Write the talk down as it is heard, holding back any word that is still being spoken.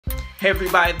Hey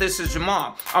everybody, this is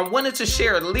Jamal. I wanted to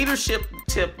share a leadership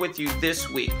tip with you this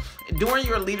week. During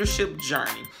your leadership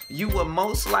journey, you will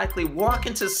most likely walk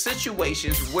into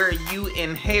situations where you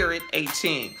inherit a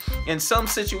team. In some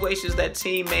situations, that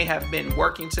team may have been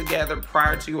working together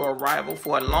prior to your arrival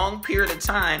for a long period of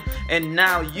time, and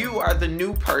now you are the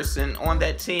new person on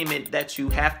that team that you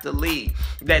have to lead,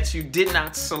 that you did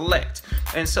not select.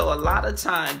 And so a lot of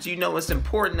times, it's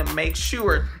important to make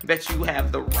sure that you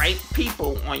have the right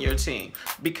people on your team,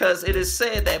 because it is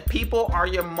said that people are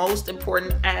your most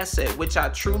important asset, which I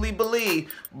truly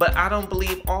believe, but I don't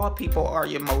believe all people are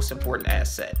your most important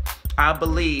asset. I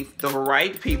believe the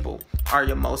right people are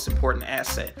your most important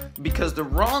asset, because the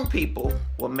wrong people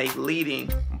will make leading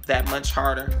that much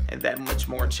harder and that much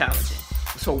more challenging.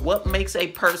 So what makes a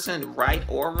person right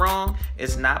or wrong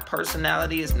is not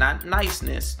personality, it's not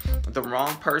niceness. The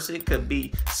wrong person could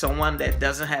be someone that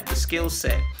doesn't have the skill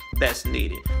set that's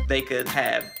needed. They could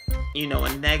have,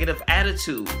 a negative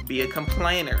attitude, be a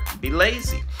complainer, be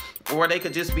lazy, or they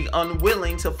could just be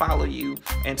unwilling to follow you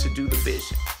and to do the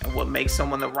vision. And what makes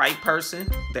someone the right person?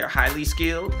 They're highly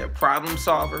skilled, they're problem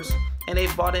solvers, and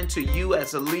they've bought into you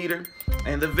as a leader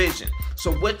and the vision.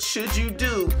 So what should you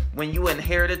do when you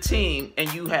inherit a team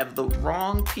and you have the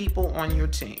wrong people on your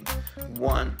team?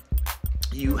 One,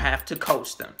 you have to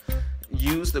coach them.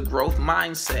 Use the growth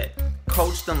mindset.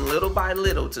 Coach them little by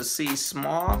little to see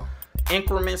small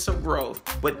increments of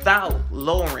growth without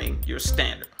lowering your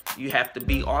standard. You have to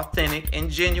be authentic and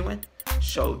genuine.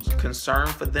 Show concern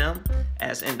for them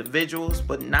as individuals,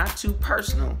 but not too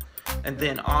personal. And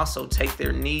then also take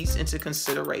their needs into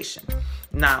consideration.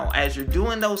 Now, as you're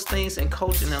doing those things and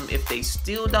coaching them, if they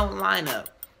still don't line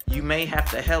up, you may have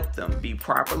to help them be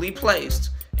properly placed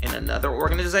in another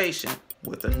organization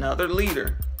with another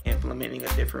leader implementing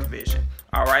a different vision.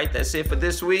 All right, that's it for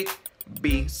this week.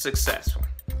 Be successful.